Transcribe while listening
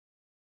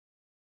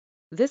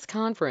This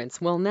conference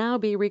will now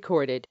be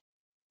recorded.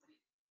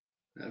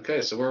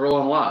 Okay, so we're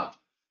rolling live.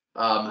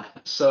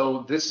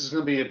 So this is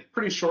going to be a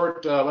pretty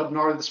short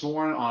webinar this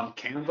morning on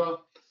Canva.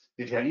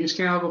 If you haven't used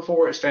Canva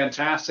before, it's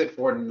fantastic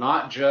for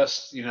not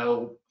just,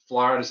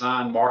 flyer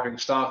design, marketing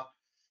stuff.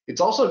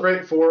 It's also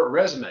great for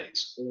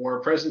resumes or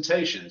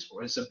presentations,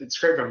 or it's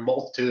great for a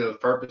multitude of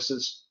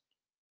purposes.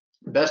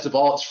 Best of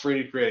all, it's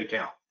free to create an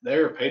account.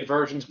 There are paid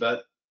versions,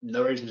 but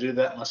no reason to do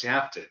that unless you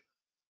have to.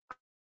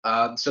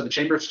 So the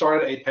Chamber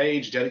started a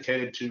page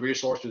dedicated to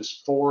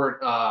resources for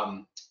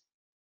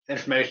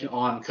information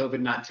on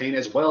COVID-19,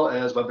 as well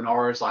as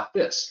webinars like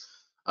this.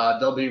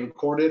 They'll be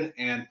recorded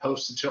and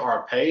posted to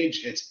our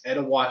page. It's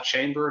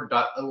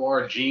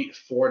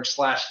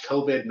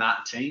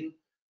ettawachamber.org/COVID-19,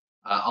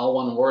 all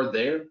one word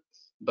there.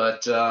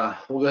 But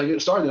we'll go ahead and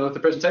get started with the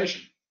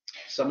presentation.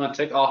 So I'm going to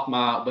take off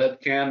my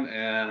webcam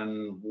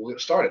and we'll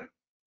get started.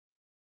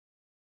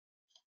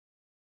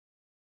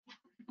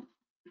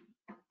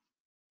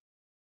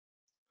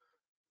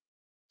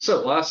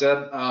 So, like I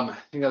said,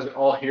 you guys are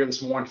all here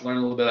this morning to learn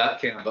a little bit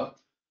about Canva.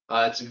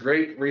 It's a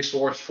great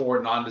resource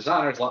for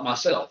non-designers like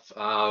myself.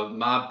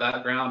 My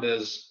background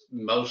is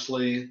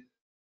mostly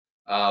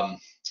some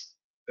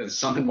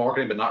in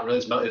marketing, but not really.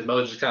 It's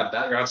mostly just kind of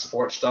background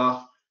support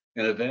stuff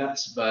and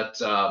events, but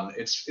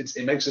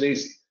it makes it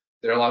easy.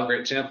 There are a lot of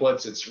great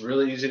templates. It's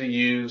really easy to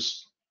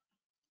use.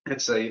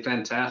 It's a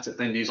fantastic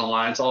thing to use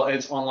online.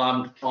 It's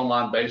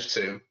online based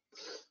too.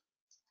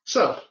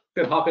 So,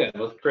 good hop in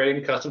with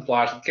creating custom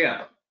flyers with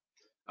Canva.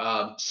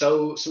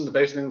 So some of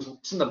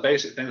the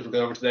basic things we'll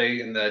go over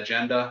today in the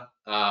agenda,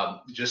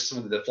 just some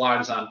of the flyer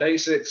design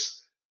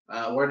basics,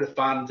 where to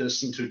find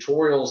some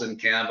tutorials in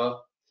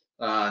Canva,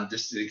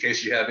 just in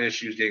case you have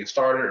issues getting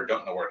started or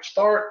don't know where to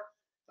start,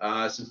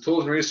 some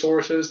tools and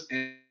resources,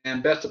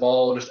 and best of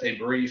all, just a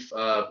brief,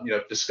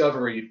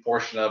 discovery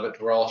portion of it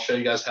where I'll show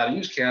you guys how to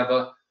use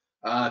Canva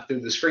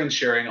through the screen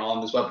sharing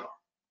on this webinar.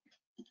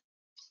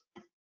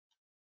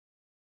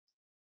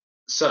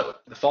 So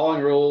the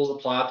following rules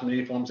apply to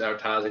many forms of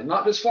advertising,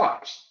 not just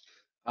flyers.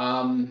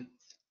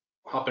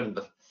 Hop into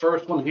the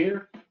first one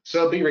here.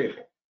 So be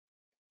readable.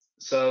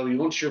 So you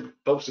want your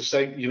folks to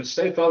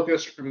stay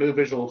focused, remove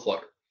visual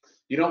clutter.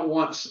 You don't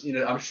want,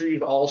 I'm sure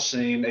you've all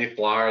seen a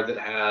flyer that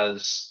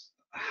has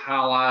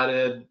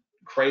highlighted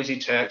crazy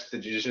text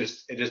that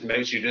it just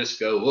makes you just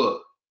go,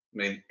 look. I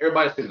mean,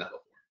 everybody's seen that before.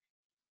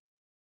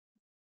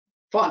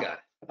 Font guide.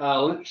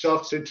 Limit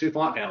yourself to 2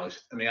 font families.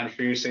 I mean, I'm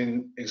sure you've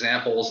seen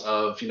examples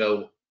of,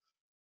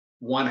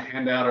 one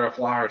handout or a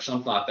flyer or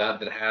something like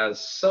that has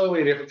so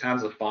many different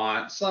kinds of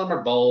fonts. Some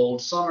are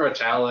bold, some are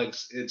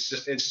italics. It's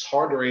just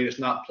hard to read. It's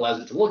not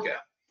pleasant to look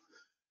at.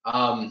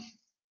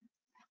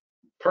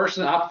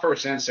 Personally, I prefer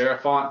sans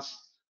serif fonts,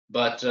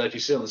 but if you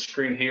see on the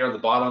screen here on the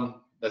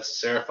bottom,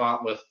 that's a serif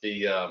font with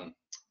the kind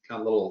of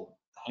little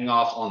hang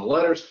off on the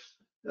letters.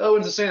 Oh,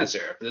 it's a sans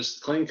serif. This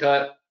clean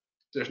cut.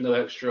 There's no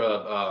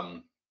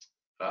extra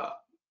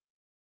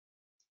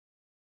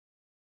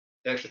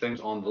extra things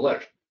on the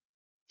letters.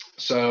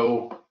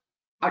 So,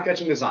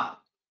 eye-catching design.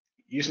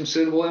 Use some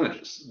suitable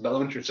images, but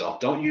limit yourself.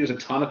 Don't use a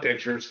ton of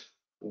pictures.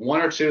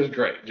 1 or 2 is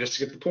great, just to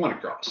get the point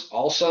across.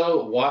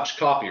 Also, watch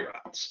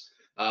copyrights.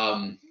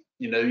 You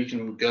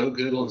can go to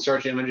Google and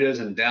search images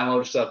and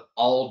download stuff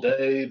all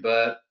day,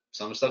 but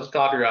some of the stuff is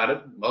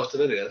copyrighted. Most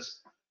of it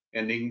is,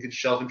 and you can get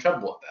yourself in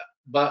trouble with that.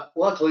 But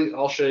luckily,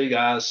 I'll show you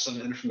guys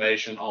some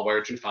information on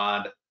where to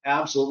find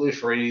absolutely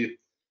free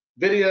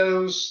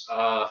videos,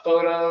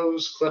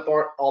 photos, clip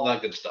art, all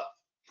that good stuff.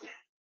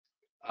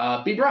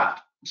 Be bright.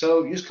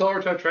 So use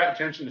color to attract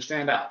attention to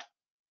stand out.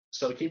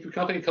 So keep your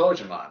company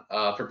colors in mind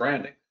for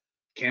branding.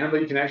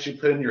 Canva, you can actually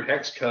put in your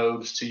hex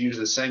codes to use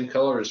the same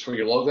colors for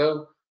your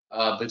logo,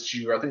 but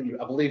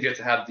I believe you have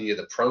to have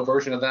the pro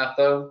version of that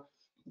though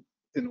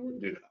in order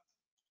to do that.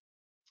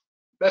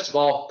 Best of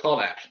all, call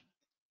to action.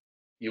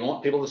 You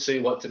want people to see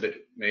what to do. I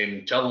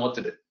mean, tell them what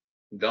to do.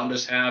 Don't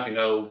just have,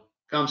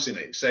 come see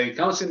me. Say,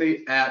 come see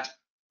me at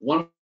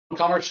 1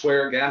 Commerce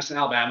Square, Gadsden,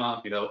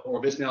 Alabama, or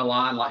visit me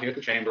online like here at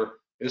the Chamber.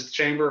 It's the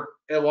Chamber,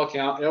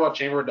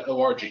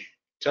 ettawachamber.org.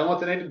 Tell them what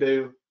they need to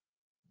do.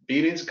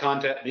 Be means of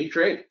content. Be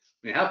creative.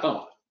 I mean, have fun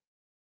with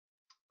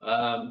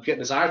it. Get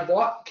desired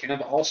block.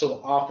 Canva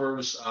also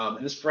offers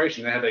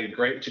inspiration. They have a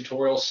great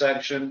tutorial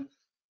section.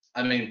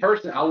 I mean,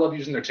 personally, I love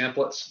using their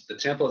templates. The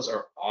templates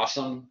are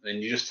awesome,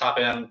 and you just type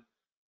in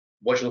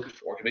what you're looking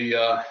for. It could be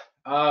a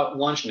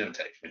lunch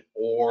invitation,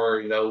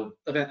 or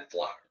event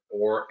flyer,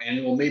 or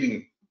annual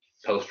meeting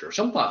poster,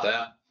 something like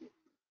that.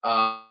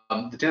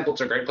 The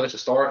templates are a great place to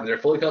start, and they're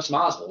fully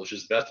customizable, which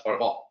is the best part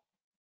of all.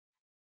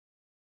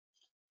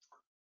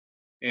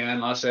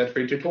 And like I said,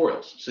 free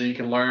tutorials, so you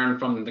can learn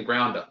from the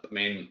ground up. I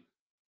mean,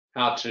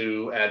 how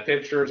to add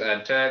pictures,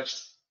 add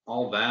text,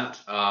 all that,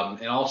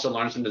 and also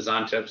learn some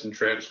design tips and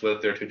tricks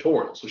with their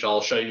tutorials, which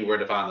I'll show you where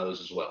to find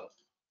those as well.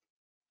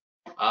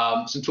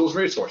 Some tools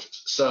and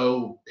resources.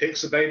 So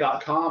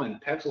pixabay.com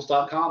and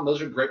pexels.com,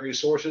 those are great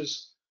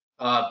resources.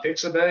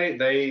 Pixabay,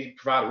 they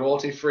provide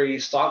royalty-free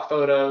stock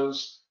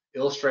photos,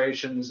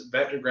 illustrations,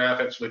 vector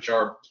graphics, which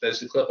are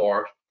basically clip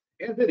art,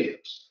 and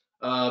videos.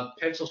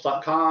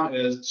 Pixels.com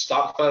is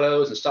stock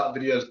photos and stock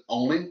videos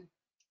only,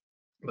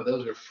 but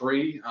those are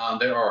free.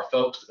 There are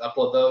folks that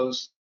upload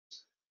those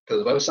to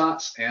the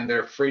websites, and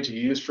they're free to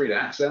use, free to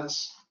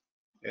access.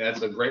 Yeah,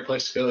 it's a great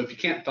place to go. If you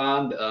can't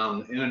find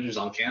images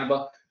on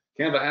Canva,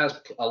 Canva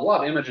has a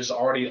lot of images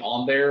already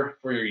on there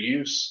for your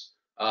use.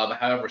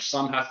 However,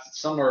 some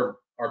are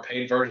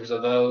paid versions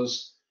of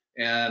those,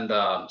 and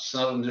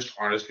some of them just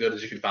aren't as good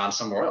as you can find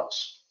somewhere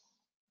else.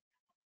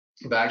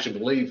 But I actually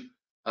believe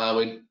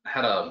we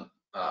had a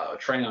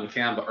training on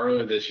Canva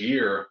earlier this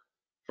year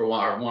for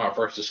one of our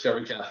first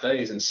discovery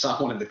cafes, and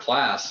someone in the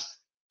class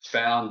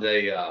found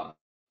uh,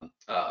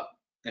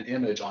 an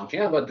image on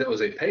Canva that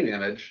was a paid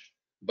image,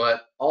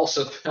 but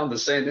also found the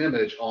same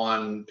image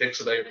on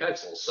Pixabay or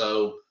Pexels.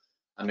 So,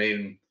 I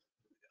mean,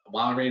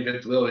 why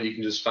reinvent the wheel? You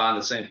can just find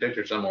the same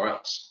picture somewhere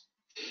else.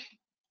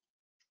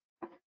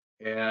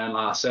 And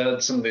I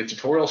said some of the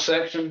tutorial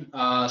section.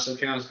 So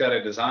Canva's got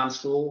a design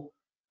school.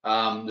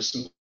 Just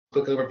some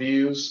quick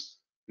overviews,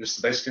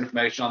 just the basic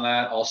information on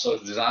that. Also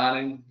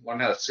designing, learn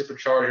how to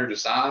supercharge your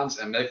designs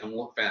and make them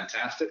look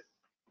fantastic.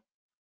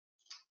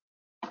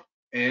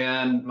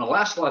 And my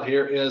last slide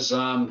here is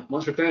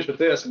once we're finished with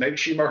this, make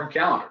sure you mark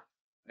your calendar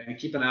and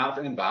keep an eye out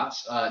for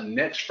invites.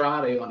 Next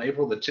Friday on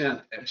April the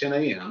 10th at 10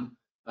 a.m.,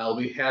 I'll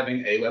be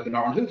having a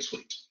webinar on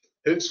Hootsuite.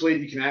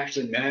 Hootsuite, you can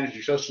actually manage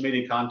your social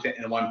media content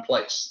in one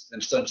place.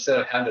 And so instead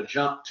of having to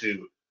jump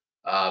to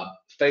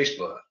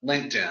Facebook,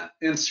 LinkedIn,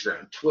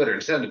 Instagram, Twitter,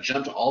 instead of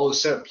jump to all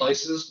those separate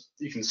places,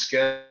 you can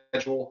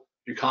schedule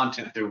your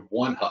content through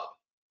one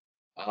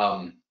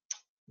hub.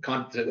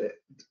 Content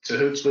to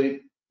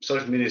Hootsuite,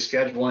 social media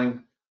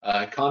scheduling,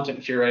 content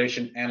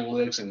curation,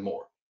 analytics, and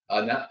more.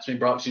 That's been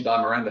brought to you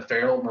by Miranda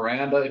Farrell.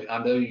 Miranda,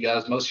 I know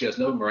most of you guys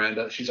know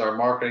Miranda. She's our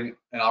marketing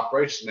and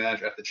operations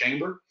manager at the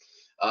Chamber.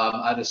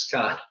 I just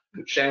kind of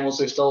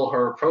shamelessly stole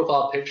her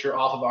profile picture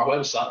off of our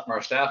website from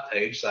our staff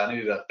page, so I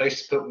needed a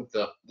face to put with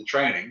the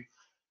training.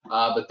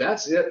 But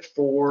that's it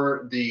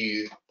for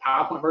the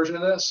PowerPoint version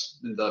of this,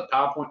 the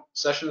PowerPoint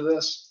session of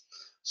this.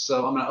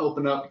 So I'm going to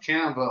open up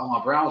Canva on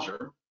my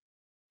browser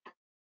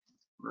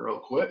real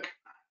quick.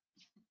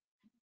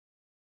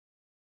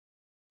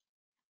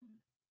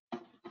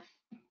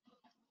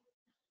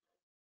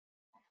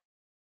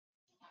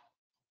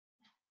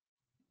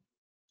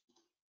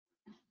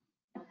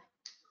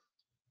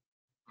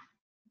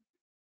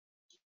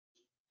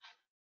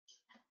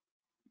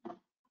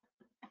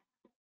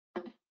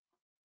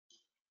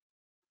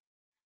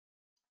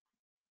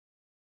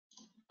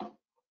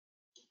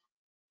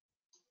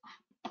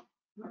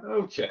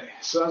 Okay,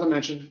 so as I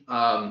mentioned,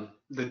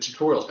 the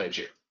tutorials page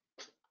here.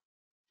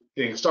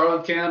 Getting started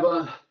with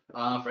Canva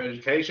for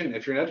education,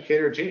 if you're an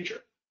educator or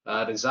teacher.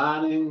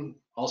 Designing,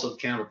 also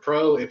Canva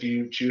Pro if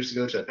you choose to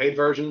go to a paid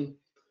version.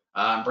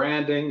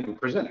 Branding and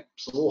presenting.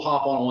 So we'll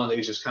hop on one of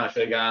these, just kind of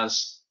show you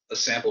guys a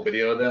sample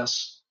video of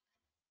this.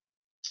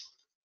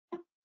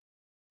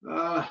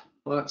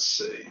 Let's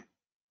see.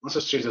 Let's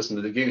just choose this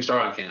into the getting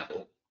started on Canva.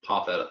 We'll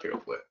pop that up here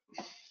real quick.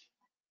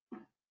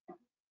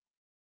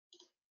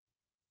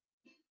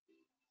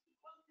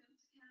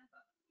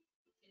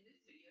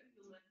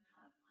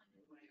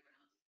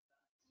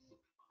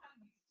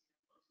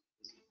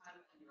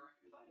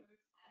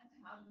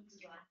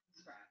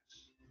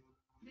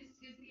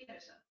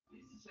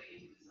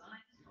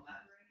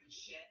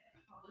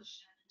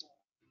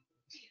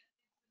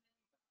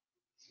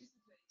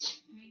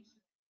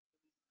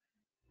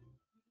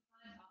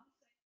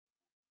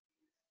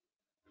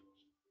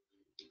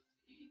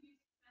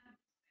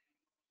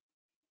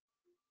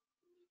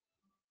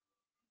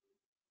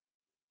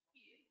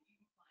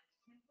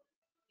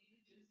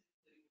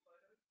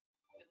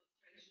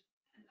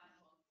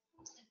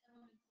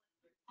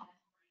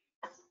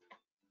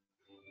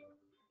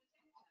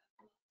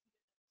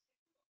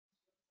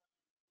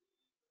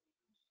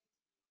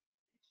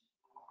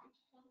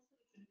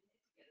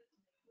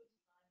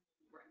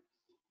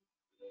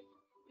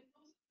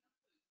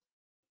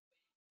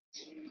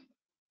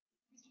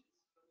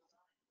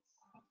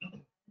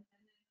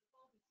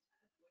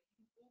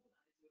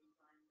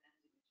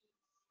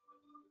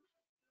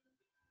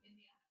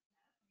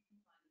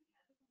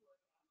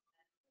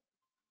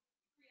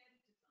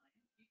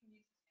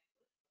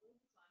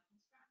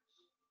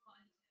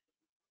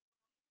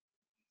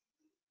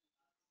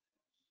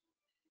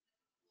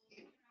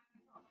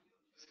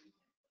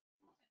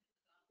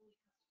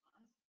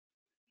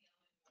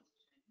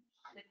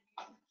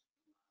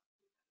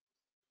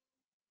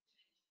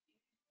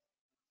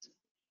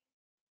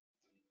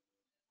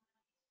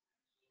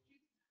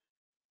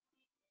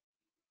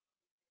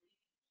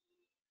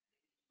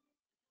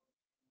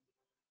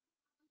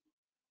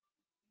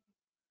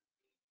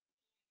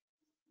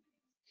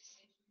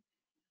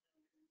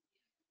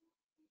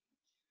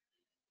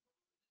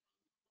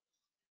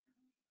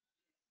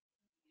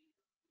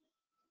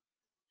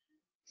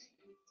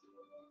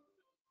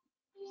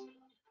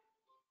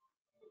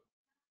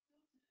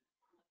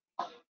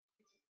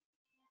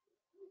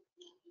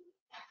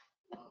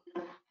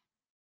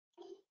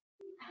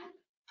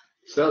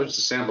 So that was just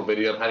a sample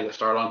video of how to get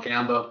started on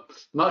Canva. I'm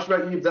not sure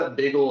about you if that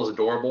beagle is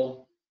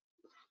adorable.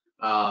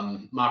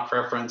 My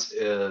preference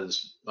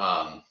is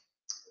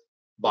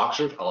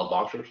boxers. I love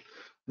boxers.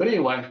 But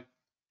anyway,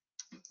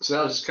 so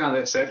that was just kind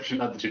of that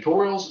section of the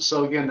tutorials.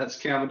 So again,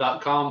 that's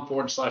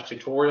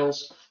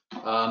canva.com/tutorials.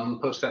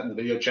 Post that in the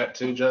video chat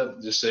too,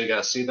 just so you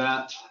guys see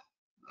that.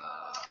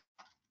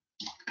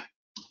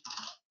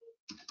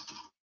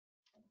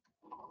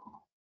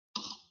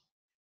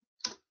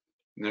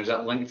 And there's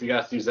that link for you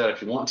guys to use that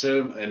if you want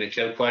to. And if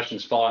you have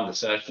questions following the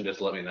session,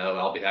 just let me know.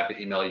 I'll be happy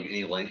to email you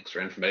any links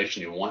or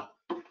information you want.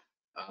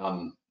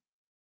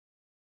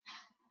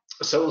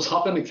 So let's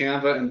hop into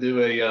Canva and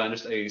do a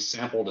just a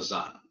sample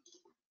design.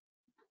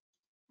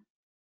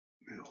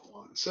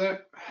 One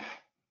sec.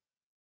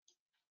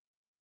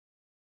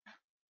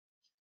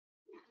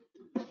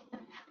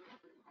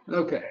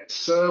 Okay,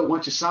 so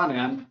once you sign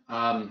in,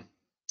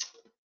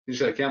 you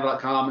just go to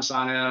canva.com and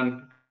sign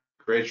in,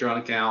 create your own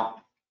account.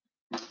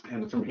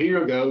 And from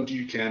here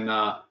you can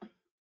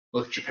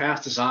look at your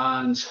past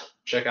designs,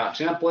 check out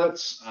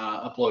templates,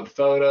 upload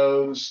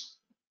photos,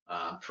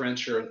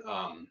 print your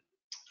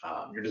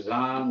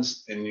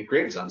designs, and you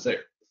create designs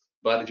there.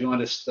 But if you want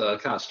to just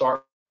kind of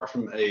start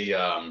from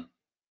a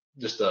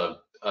just a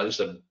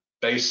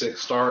basic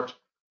start,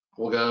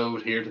 we'll go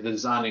here to the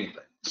designing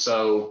thing.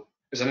 So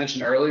as I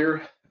mentioned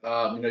earlier,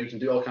 you can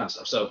do all kinds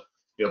of stuff.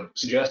 So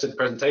suggested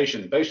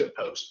presentation, Facebook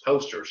posts,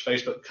 posters,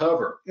 Facebook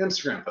cover,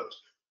 Instagram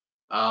posts,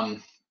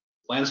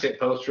 landscape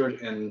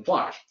posters, and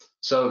flyers.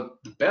 So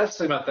the best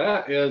thing about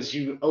that is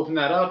you open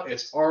that up,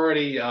 it's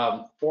already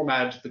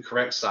formatted to the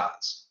correct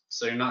size.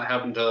 So you're not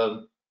having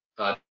to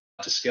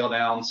scale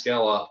down,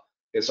 scale up.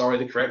 It's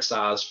already the correct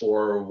size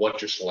for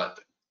what you're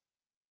selecting.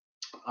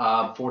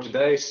 For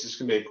today, it's just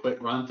going to be a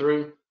quick run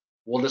through.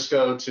 We'll just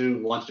go to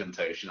lunch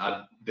invitation.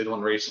 I did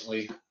one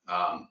recently.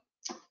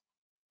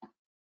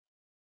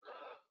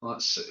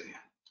 Let's see.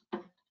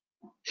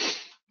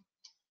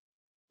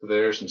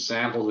 There's some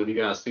samples if you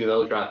guys see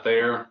those right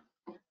there.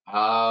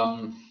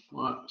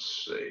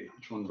 Let's see.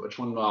 Which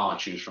one do I want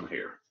to choose from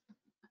here?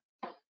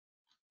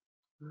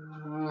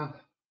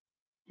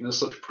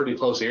 This looks pretty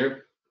close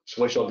here. So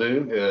what you'll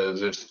do is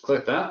just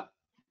click that,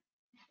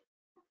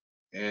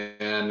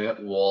 and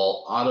it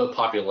will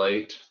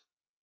auto-populate.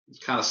 It's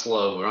kind of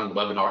slow. We're on the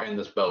webinar and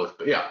this both,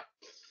 but yeah.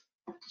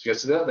 So you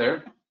guys see that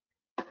there.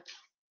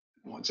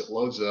 Once it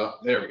loads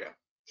up, there we go.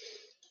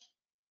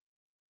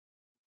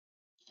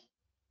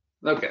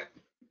 Okay,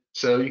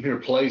 so you can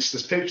replace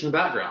this picture in the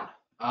background.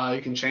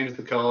 You can change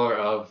the color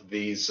of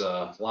these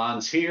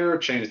lines here,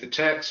 change the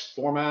text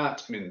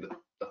format, the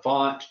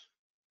font,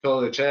 color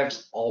of the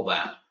text, all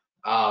that.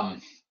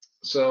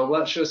 So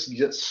let's just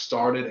get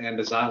started and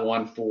design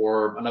one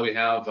for, I know we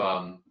have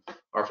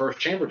our first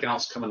chamber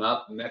counts coming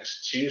up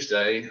next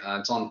Tuesday.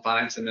 It's on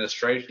finance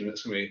administration.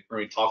 It's going to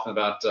be talking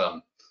about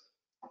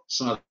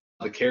some of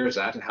the CARES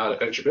Act and how it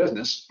affects your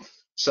business.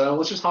 So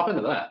let's just hop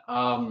into that.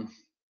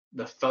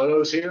 The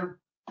photos here,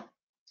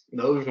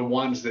 those are the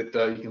ones that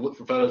you can look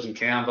for photos in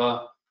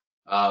Canva.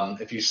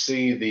 If you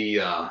see the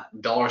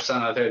dollar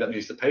sign out there, that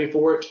means to pay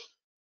for it.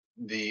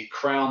 The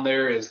crown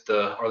there is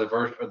the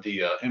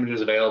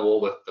images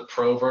available with the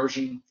pro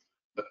version.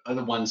 But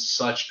other ones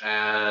such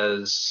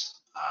as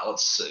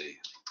let's see.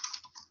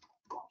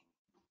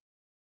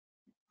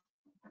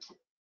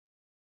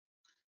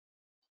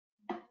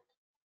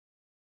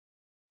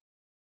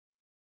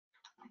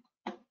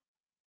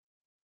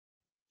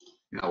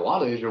 A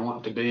lot of these are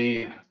wanting to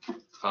be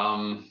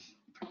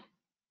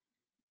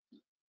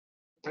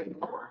paid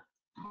for.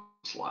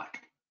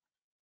 Slack.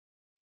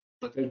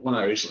 But there's one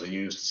I recently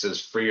used. It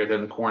says freer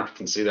than the corner. You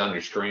can see that on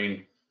your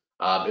screen.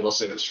 It'll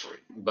say it's free.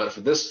 But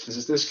for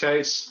this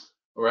case,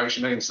 we're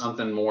actually making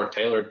something more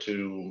tailored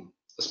to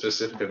a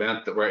specific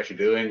event that we're actually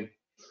doing.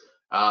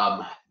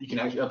 You can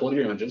actually upload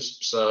your images.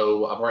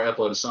 So I've already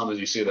uploaded some, as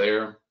you see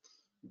there.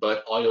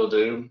 But all you'll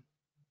do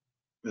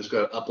is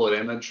go to upload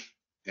image,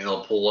 and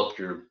it'll pull up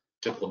your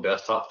typical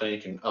desktop thing. You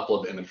can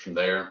upload the image from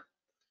there,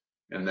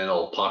 and then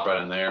it'll pop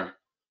right in there.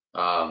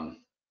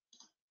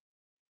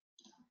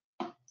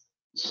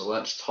 So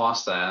let's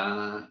toss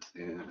that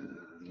in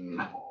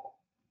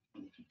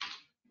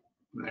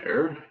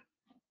there.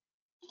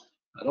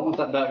 I don't want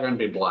that background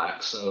to be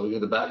black, so we get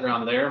the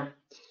background there,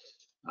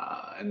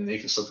 and you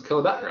can select the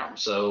color background.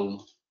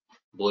 So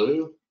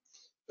blue,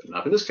 but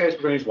now in this case,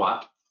 we're going to use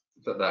white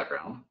for that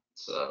background.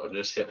 So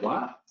just hit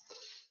white,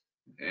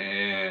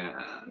 and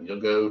you'll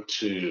go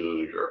to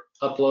your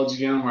uploads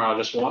again where I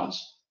just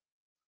was,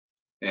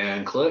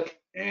 and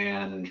click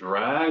and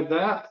drag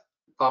that,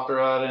 pop it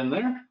right in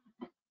there.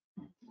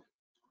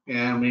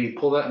 And when you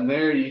pull that in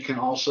there, you can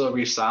also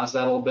resize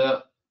that a little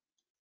bit,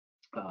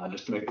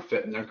 just to make it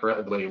fit in there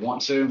correctly the way you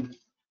want to.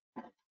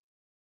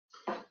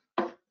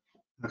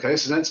 Okay,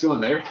 so that's going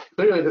there.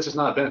 Clearly, this is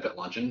not a benefit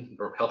luncheon.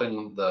 We're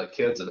helping the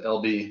kids of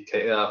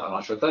LBKF. I'm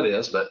not sure what that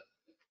is, but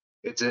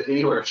it's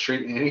anywhere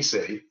street in any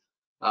city.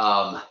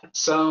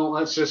 So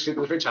let's just get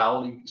the free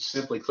towel. You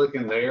simply click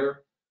in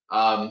there.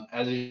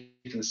 As you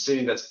can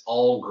see, that's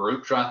all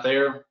grouped right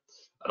there.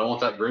 I don't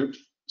want that grouped.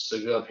 So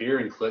go up here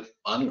and click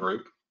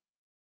ungroup,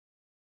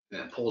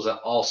 and it pulls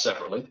out all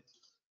separately.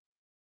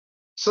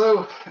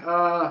 So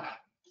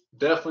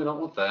definitely don't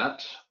want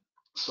that.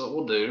 So what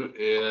we'll do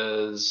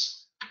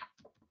is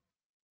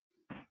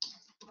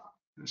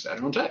just add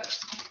it on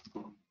text.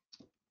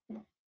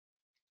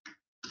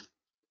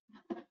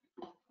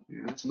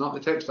 And it's not the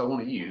text I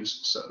want to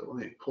use, so let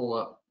me pull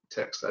up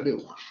text I do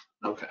want.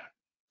 Okay.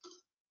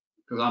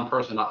 Because I'm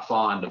personally not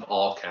fond of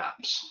all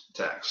caps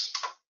text.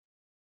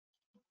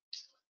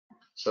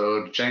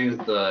 So to change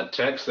the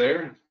text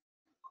there,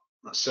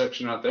 that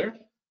section right there.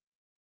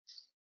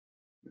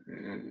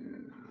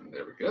 And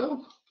there we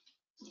go.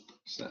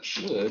 So that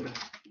should.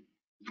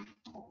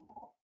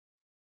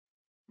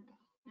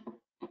 I'm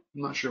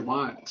not sure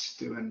why it's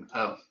doing,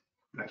 oh,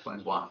 that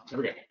explains why. There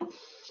we go.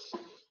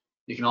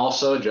 You can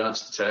also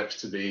adjust the text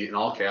to be in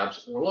all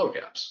caps or low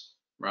caps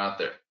right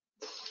there.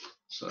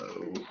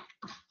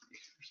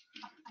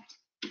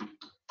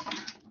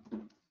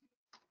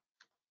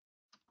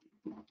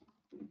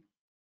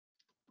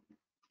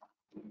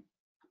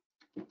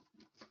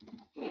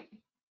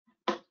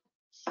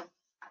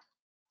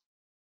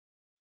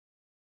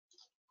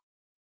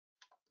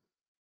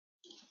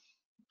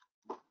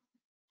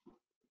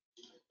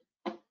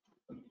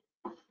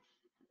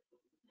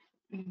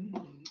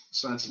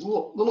 So it's a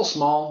little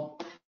small.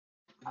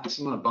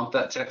 So I'm going to bump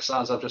that text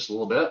size up just a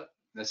little bit.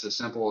 It's as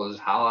simple as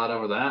highlight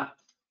over that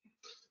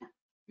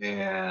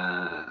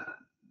and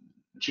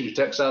choose your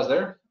text size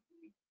there.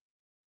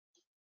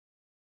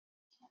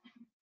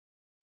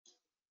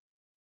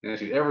 And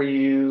if you've ever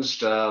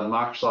used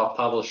Microsoft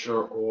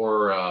Publisher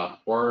or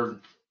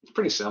Word, it's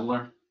pretty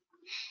similar.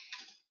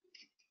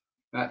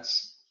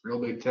 That's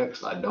real big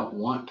text I don't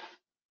want.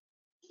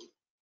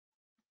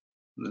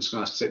 I'm just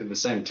going to stick to the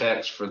same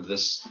text for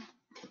this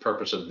the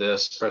purpose of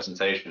this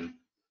presentation.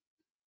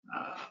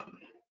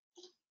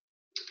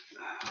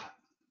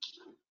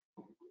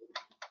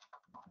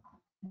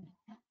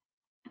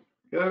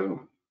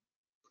 Go.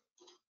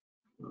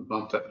 I'll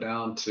bump that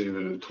down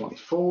to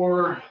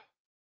 24.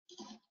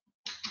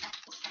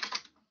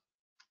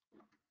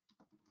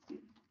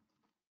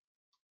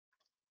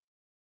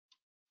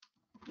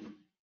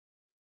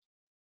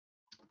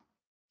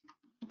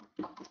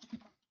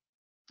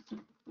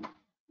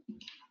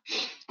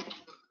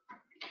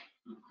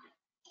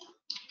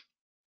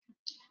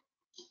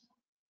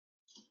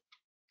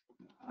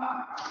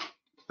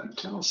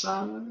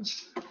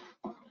 Italicized.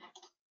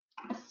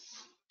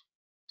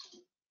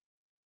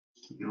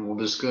 And we'll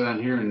just go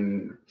down here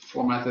and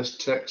format this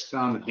text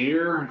down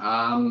here.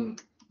 So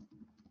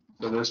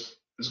this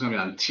is going to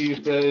be on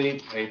Tuesday,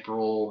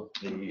 April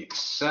the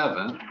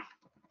 7th,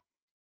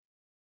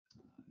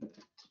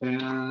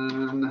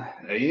 10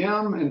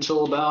 a.m.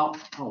 until about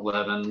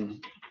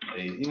 11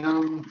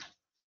 a.m.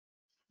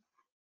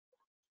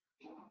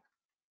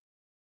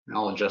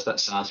 I'll adjust that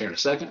size here in a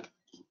second.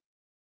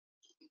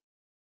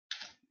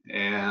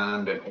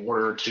 And in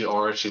order to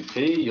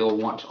RSVP, you'll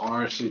want to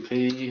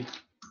RSVP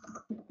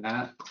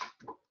at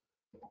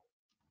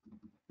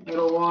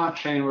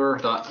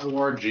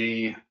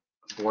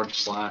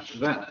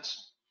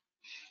ottawachamber.org/events.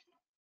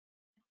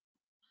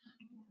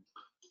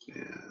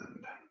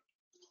 And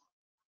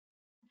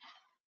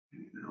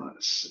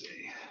let's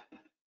see.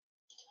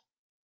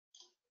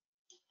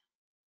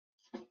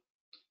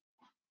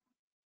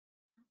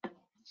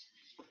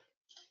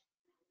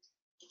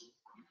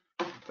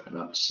 That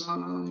up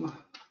some.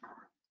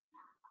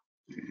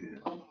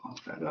 And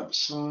pop that up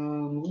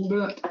some a little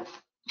bit.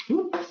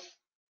 Whoop.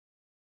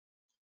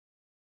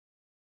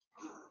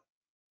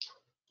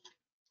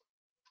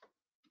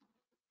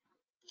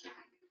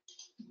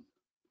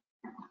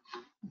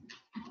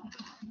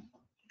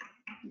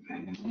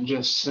 And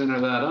just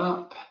center that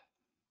up.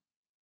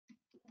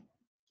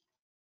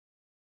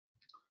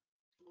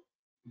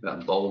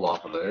 That bowl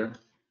off of there.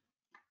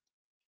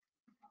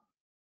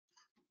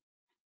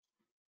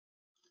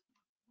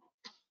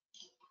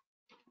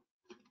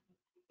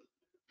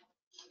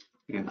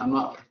 And I'm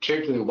not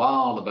particularly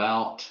wild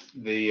about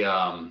the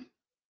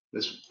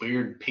this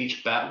weird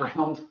peach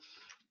background.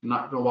 I'm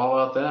not real wild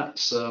about that,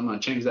 so I'm going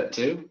to change that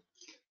too.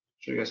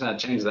 Show you guys how to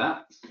change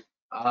that.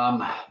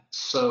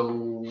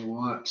 So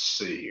let's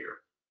see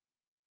here.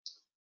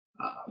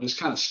 Just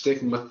kind of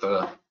sticking with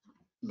the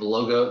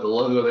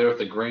logo there with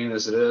the green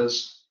as it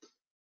is.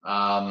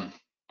 Go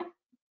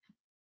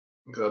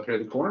up here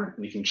to the corner,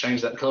 and you can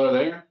change that color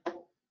there.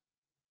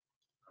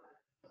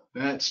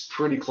 That's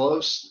pretty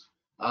close.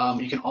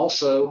 You can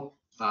also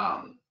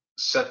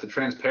set the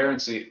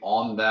transparency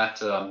on that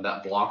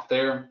that block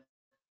there,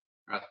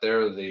 right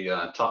there,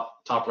 the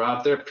top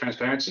right there,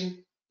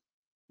 transparency.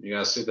 You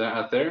guys see that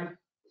right there?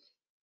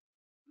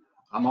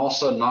 I'm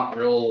also not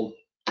real.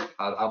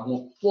 I want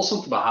a little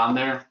something behind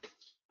there.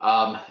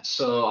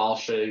 So I'll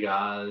show you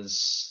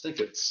guys. I think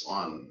it's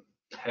on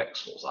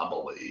Pexels, I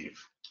believe.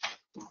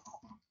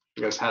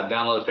 You guys have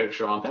downloaded a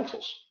picture on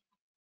Pexels.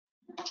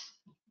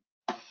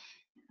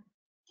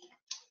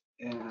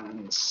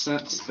 And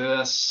since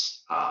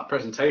this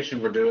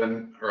presentation we're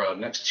doing, or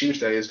next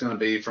Tuesday, is going to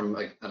be from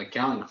an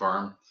accounting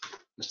firm,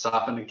 Just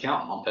type in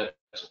accountant on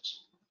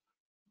Pixels.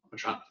 I'm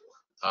trying.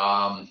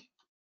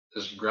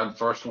 Just grab the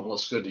first one that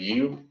looks good to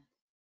you.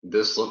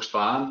 This looks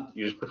fine.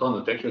 You just click on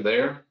the picture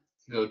there,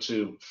 go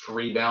to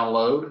free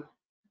download.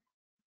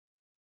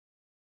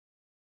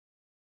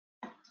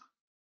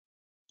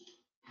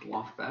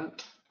 Lock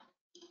that.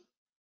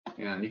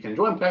 And you can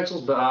join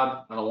Pixels, but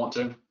I don't want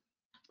to.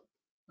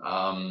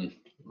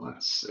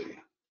 Let's see.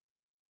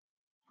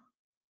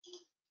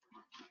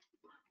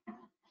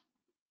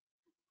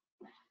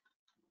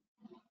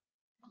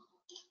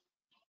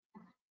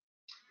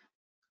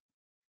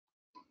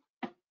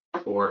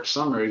 For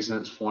some reason,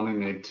 it's wanting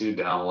me to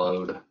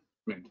download,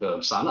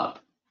 to sign up.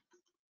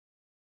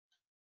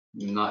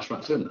 Not sure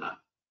what's in that.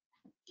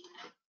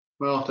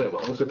 Well, I'll tell you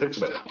what, let's go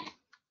Pixel Beta.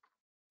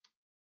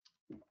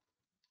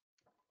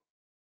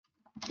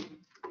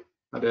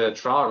 I did a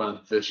trial run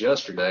of this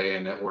yesterday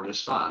and it worked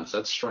just fine, so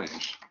that's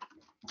strange.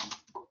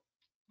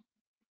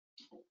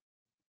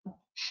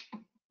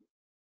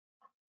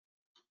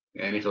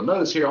 And if you'll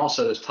notice here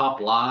also this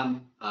top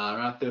line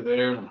right through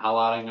there, I'm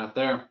highlighting right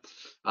there.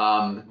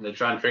 They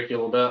try and trick you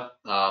a little bit.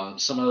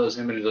 Some of those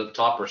images at the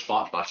top are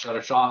sponsored by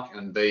Shutterstock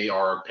and they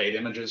are paid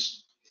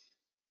images.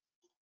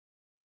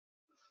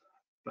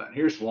 But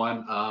here's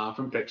one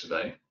from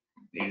Pixabay.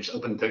 You just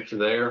open the picture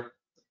there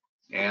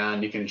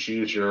and you can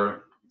choose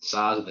your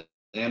size of the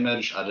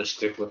image. I just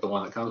stick with the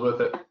one that comes with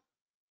it.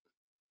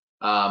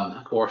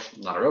 Of course,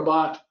 not a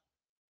robot.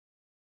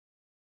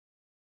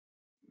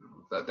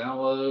 That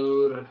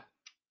download,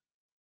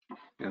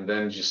 and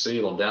then as you see,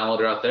 it'll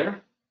download right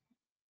there.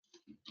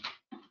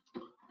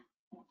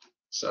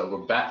 So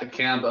we're back to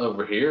Canva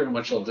over here, and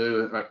what you'll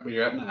do right where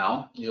you're at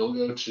now, you'll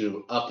go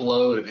to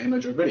upload an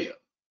image or video,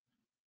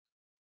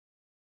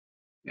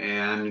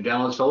 and your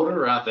downloads folder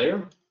right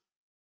there,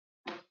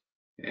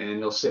 and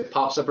you'll see it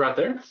pops up right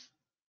there.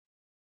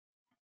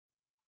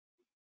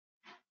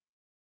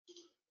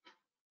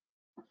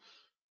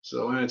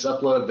 So when it's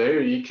uploaded there,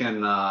 you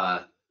can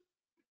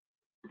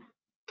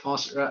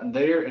toss it right in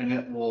there and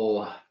it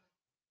will,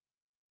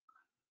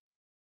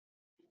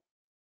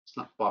 it's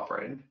not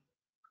cooperating.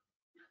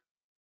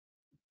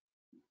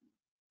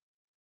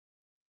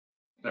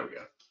 There we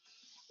go.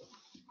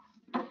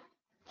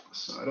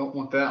 So I don't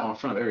want that on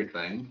front of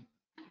everything.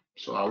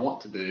 So what I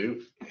want to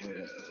do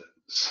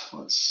is,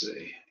 let's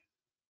see.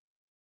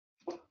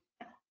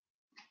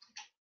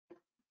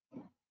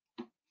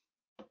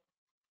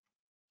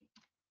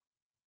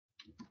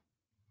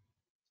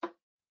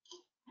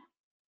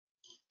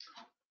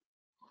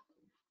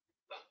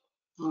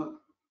 So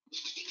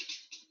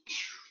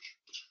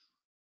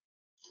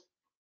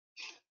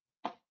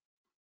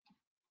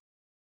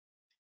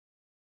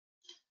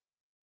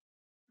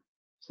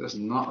that's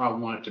not where I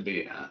want it to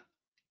be at.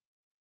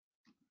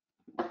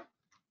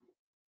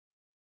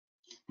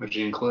 But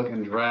you can click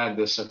and drag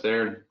this up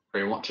there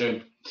where you want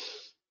to.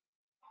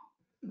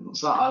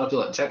 It's not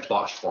autofill that text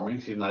box for me,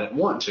 even though I didn't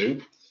want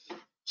to.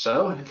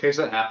 So in case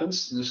that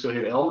happens, just go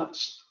here to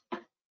elements.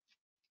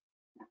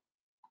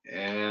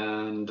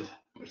 And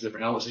there's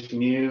different elements you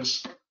can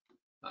use.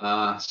 So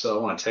I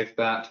want to take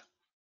that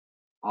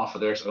off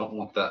of there, so I don't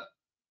want that.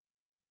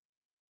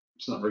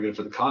 It's not very good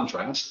for the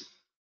contrast.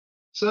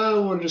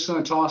 So we're just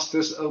going to toss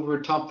this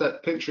over top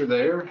that picture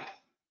there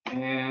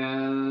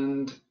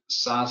and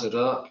size it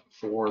up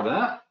for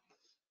that,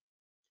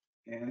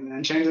 and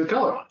then change the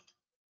color on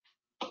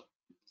it.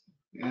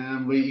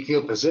 And you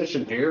can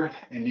position here,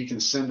 and you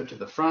can send it to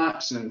the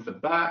front, send it to the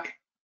back.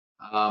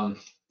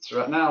 So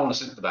right now I want to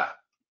send it to the back.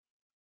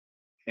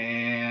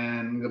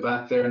 And go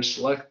back there and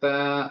select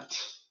that.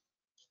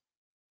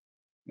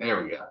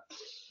 There we go.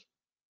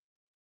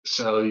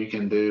 So you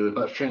can do as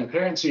much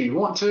transparency you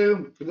want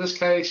to. For this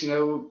case,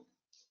 a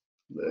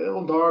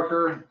little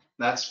darker.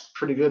 That's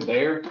pretty good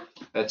there.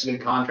 That's a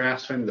good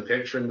contrast between the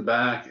picture in the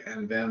back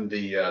and then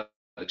the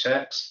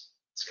text.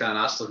 It's kind of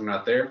nice looking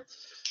right there.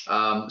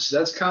 So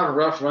that's kind of a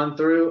rough run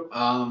through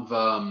of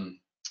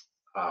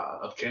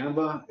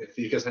Canva. If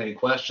you guys have any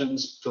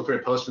questions, feel free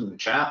to post them in the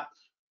chat.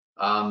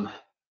 I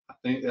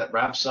think that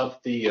wraps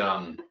up the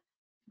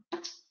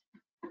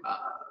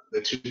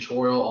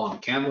tutorial on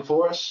Canva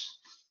for us.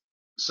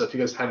 So if you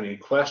guys have any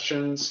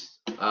questions,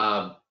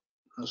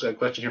 let's have a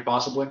question here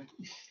possibly.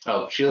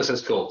 Oh, Sheila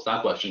says cool. It's not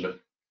a question, but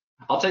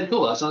I'll take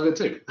cool. That sounds good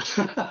too.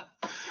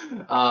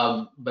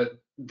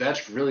 But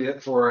that's really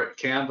it for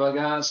Canva,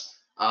 guys.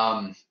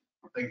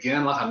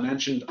 Again, like I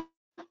mentioned,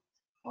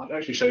 I'll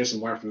actually show you some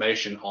more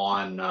information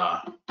on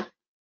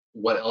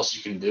what else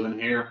you can do in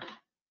here.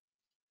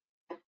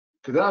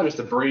 Because that was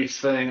just a brief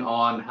thing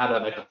on how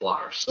to make a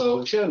flyer. So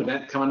if you have an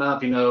event coming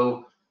up, if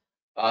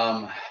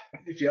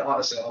you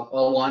want to sell a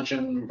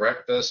luncheon,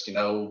 breakfast,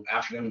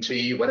 afternoon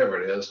tea,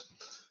 whatever it is,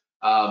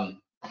 you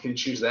can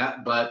choose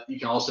that. But you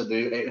can also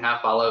do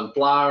 8.5 by 11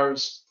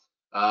 flyers,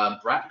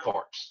 wrap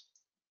cards,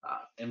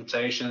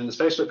 invitations,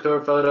 Facebook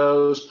cover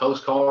photos,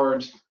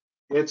 postcards.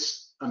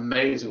 It's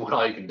amazing what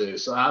all you can do.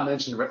 So I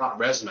mentioned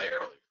resume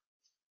earlier.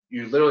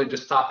 You literally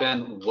just type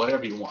in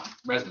whatever you want,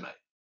 resume,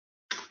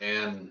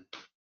 and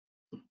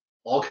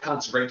all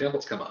kinds of great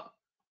templates come up.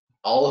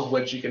 all of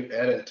which you can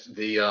edit.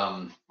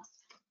 The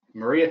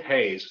Maria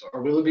Hayes,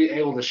 or will we be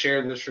able to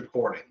share this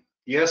recording?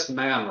 Yes,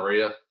 ma'am,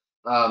 Maria.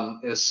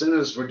 As soon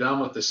as we're done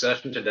with the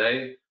session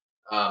today,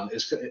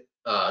 it's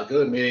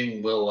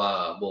GoToMeeting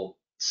will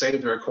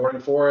save the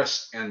recording for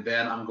us, and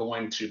then I'm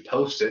going to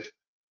post it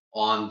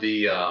on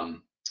the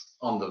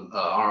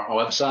our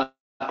website.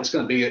 It's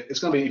going to be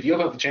if you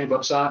open up the chamber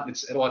website,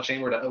 it's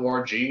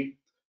etowahchamber.org.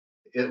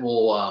 It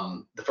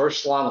will the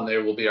first slide on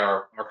there will be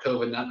our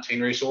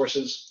COVID-19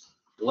 resources.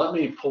 Let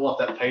me pull up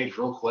that page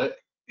real quick,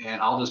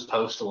 and I'll just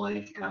post a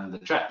link in the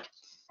chat.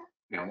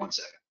 Hang on one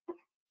second.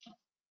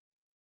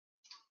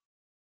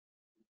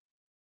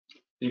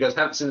 If you guys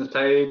haven't seen this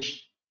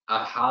page,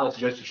 I highly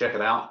suggest you check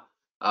it out.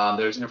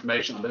 There's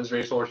information on business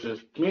resources,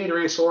 community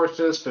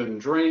resources, food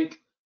and drink,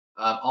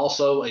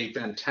 also a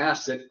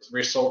fantastic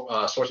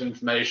source of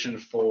information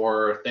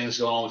for things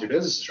going on with your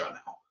businesses right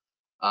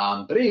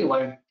now. But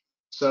anyway,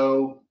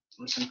 so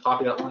I'm just going to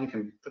copy that link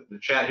and put it in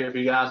the chat here for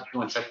you guys if you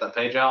want to check that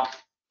page out.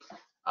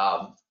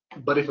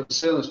 But if you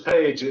see on this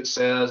page, it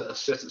says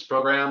assistance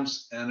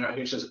programs, and right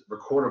here it says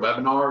recorded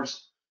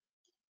webinars.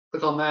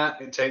 Click on that,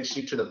 it takes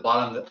you to the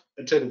bottom of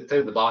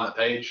the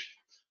page.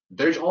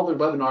 There's all the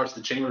webinars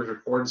the chamber has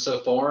recorded so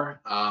far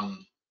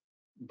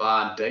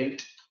by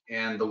date,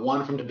 and the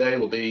one from today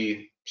will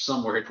be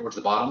somewhere here towards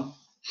the bottom.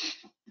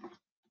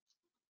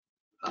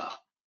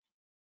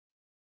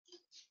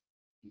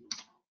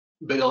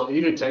 But it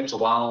even takes a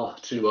while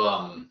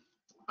to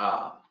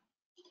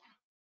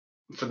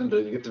for them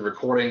to get the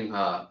recording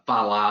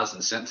finalized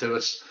and sent to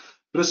us.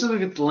 But as soon as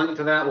we get the link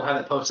to that, we'll have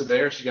it posted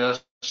there so you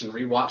guys can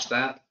rewatch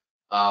that.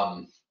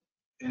 And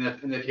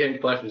if you have any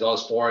questions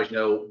as far as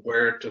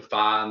where to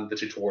find the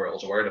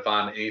tutorials or where to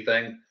find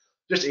anything,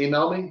 just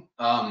email me.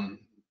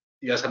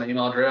 You guys have an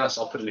email address?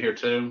 I'll put it in here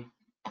too.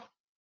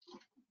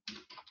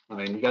 I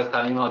mean, you guys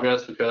have an email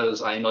address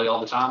because I email you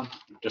all the time.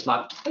 Just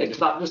not as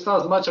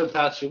much over the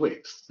past few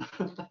weeks.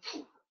 Let's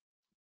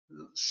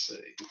see.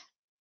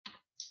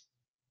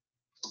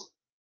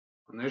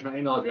 And there's my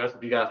email address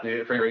if you guys need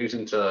it for any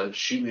reason to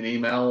shoot me an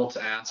email to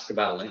ask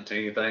about a link to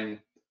anything.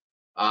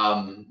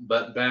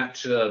 But back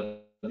to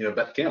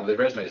back to Canva, the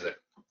resumes there.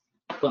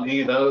 Click on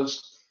any of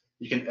those.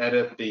 You can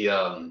edit the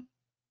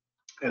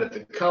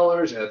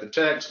colors, edit the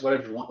text,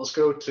 whatever you want. Let's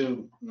go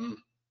to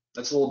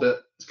that's a little bit,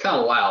 it's kind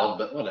of loud,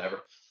 but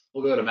whatever.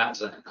 We'll go to Matt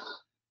Zane.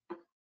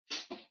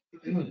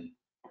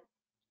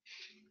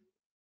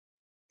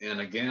 And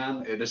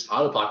again, it just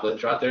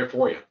auto-populates right there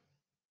for you.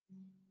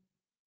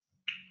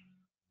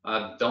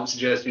 I don't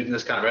suggest using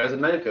this kind of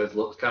resume because it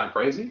looks kind of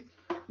crazy.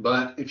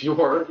 But if you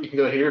were, you can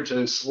go here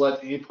to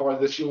select any part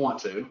of this you want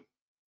to.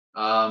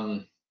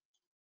 So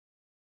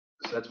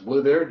that's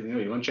blue there.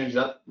 You want to change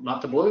that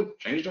not to blue?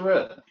 Change it to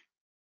red.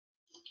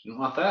 You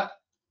don't want that?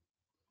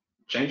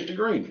 Change it to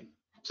green.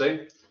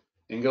 See?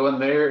 You can go in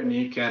there and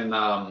you can,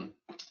 let's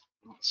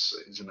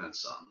see, zoom in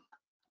some.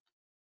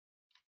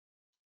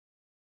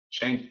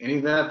 Change any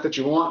of that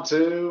you want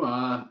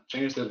to.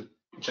 Change the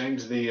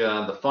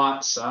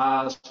font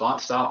size,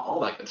 font style, all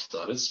that good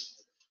stuff.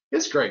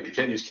 It's great. You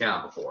can't use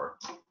Canva before.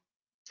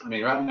 I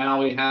mean, right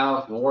now we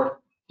have a little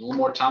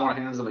more time on our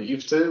hands than we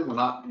used to. We're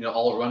not,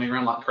 all running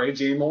around like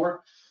crazy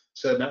anymore.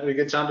 So it might be a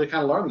good time to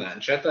kind of learn that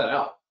and check that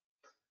out.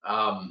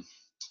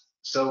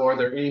 So are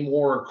there any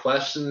more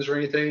questions or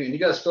anything? And you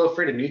guys feel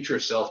free to mute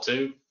yourself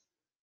too.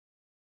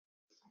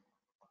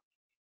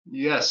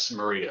 Yes,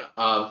 Maria.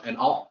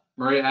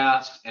 Maria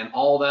asked, and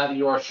all that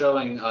you are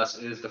showing us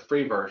is the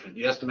free version.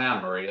 Yes,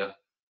 ma'am, Maria.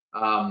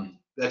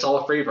 That's all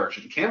a free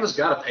version. Canva's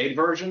got a paid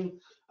version,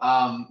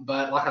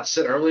 but like I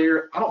said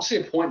earlier, I don't see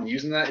a point in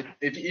using that.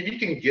 If you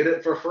can get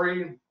it for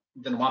free,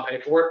 then why pay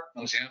for it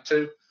unless you have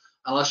to,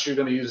 unless you're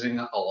going to be using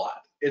it a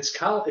lot. It's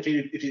kind of,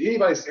 if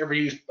anybody's ever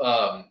used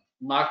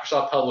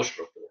Microsoft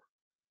Publisher before,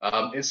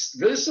 it's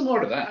really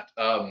similar to that.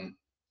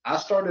 I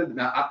started,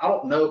 now I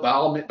don't know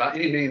by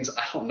any means,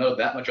 I don't know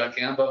that much about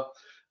Canva.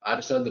 I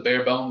just know the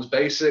bare bones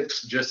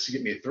basics just to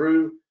get me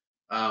through.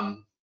 But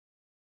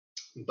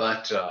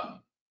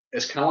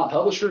it's kind of like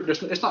Publisher.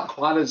 It's not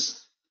quite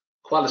as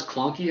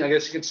clunky, I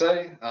guess you could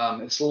say.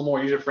 It's a little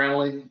more user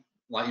friendly.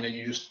 Like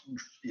it's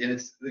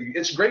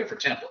great for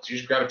templates. You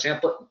just grab a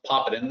template, and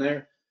pop it in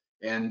there,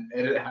 and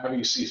edit it however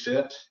you see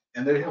fit.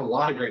 And they have a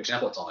lot of great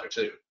templates on there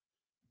too.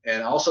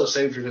 And also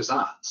save your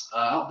designs.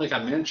 I don't think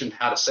I mentioned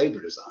how to save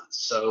your designs.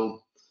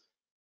 So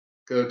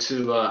go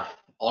to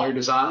all your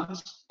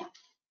designs.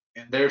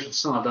 And there's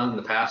some I've done in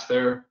the past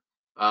there,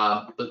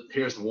 but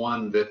here's the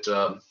one that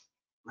I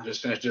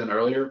just finished doing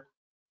earlier.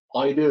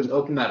 All you do is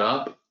open that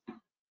up.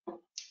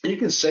 You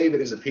can save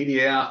it as a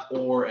PDF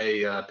or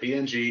a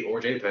PNG or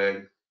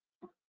JPEG.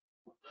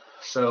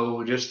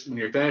 So just when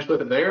you're finished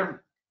with it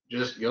there,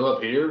 just go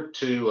up here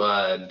to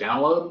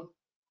download,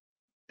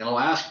 and it'll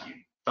ask you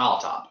file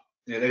type.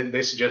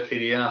 They suggest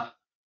PDF.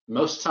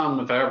 Most of the time,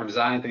 if I ever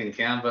design anything in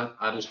Canva,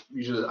 I just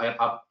usually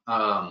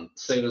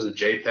save it as a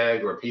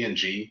JPEG or a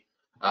PNG.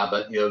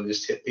 But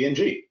just hit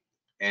PNG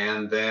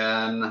and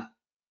then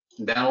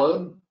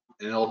download,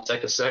 and it'll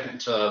take a second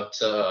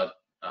to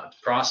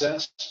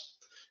process.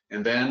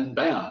 and then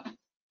bam,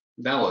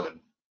 downloaded.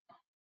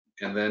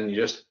 And then you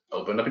just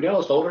open up your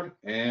downloads folder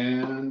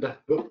and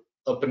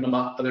open them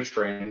up other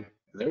screen.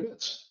 And there it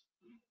is.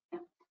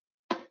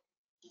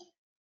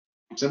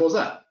 Simple as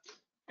that.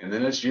 And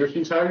then it's yours to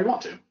use however you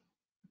want to.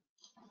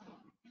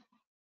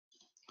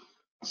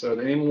 So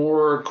any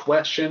more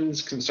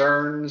questions,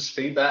 concerns,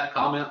 feedback,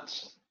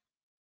 comments?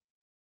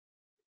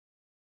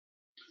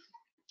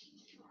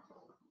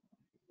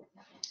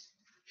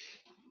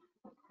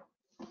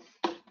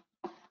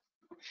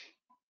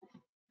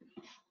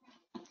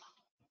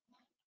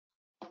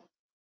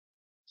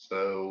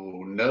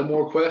 So no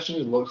more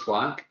questions, looks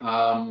like.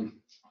 Well,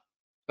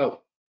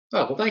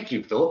 thank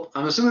you, Philip.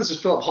 I'm assuming this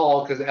is Philip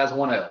Hall because it has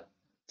one L.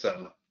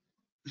 So.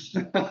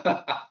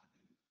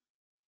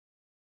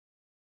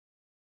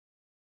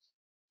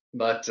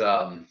 But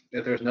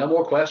if there's no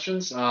more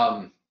questions,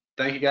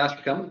 thank you guys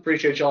for coming.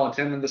 Appreciate y'all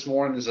attending this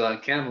morning's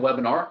Canva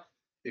webinar.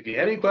 If you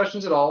have any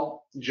questions at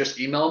all, just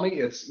email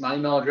me. My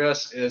email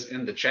address is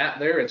in the chat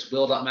there. It's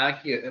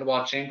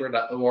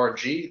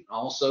will.mackey@etowahchamber.org.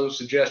 Also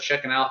suggest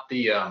checking out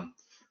the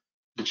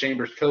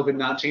Chamber's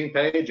COVID-19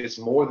 page. It's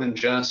more than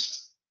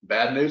just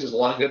bad news. There's a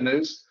lot of good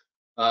news.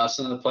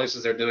 Some of the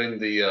places they're doing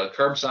the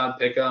curbside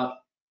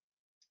pickup,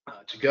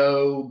 to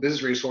go,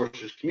 business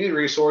resources, community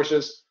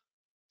resources.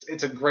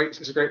 It's a great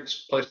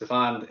place to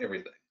find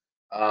everything.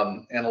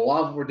 And a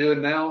lot of what we're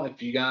doing now,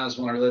 if you guys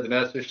want to relay the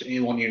message to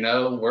anyone you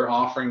know, we're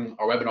offering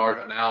our webinars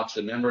right now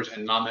to members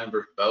and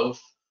non-members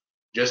both,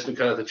 just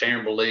because the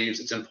Chamber believes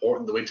it's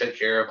important that we take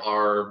care of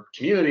our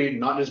community,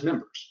 not just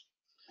members.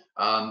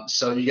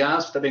 So you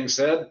guys, with that being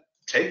said,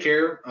 take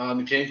care. If you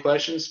have any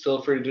questions,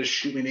 feel free to just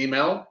shoot me an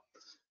email.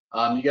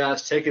 You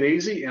guys take it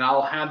easy, and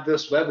I'll have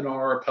this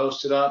webinar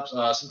posted up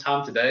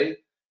sometime today.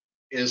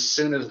 As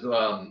soon as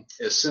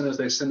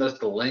they send us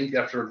the link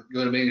after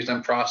GoToMeeting is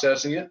done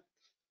processing it.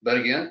 But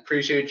again,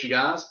 appreciate you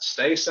guys.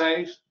 Stay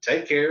safe,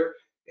 take care,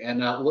 and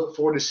look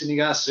forward to seeing you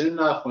guys soon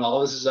enough when all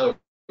this is over,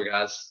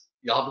 guys.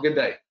 Y'all have a good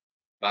day.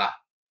 Bye.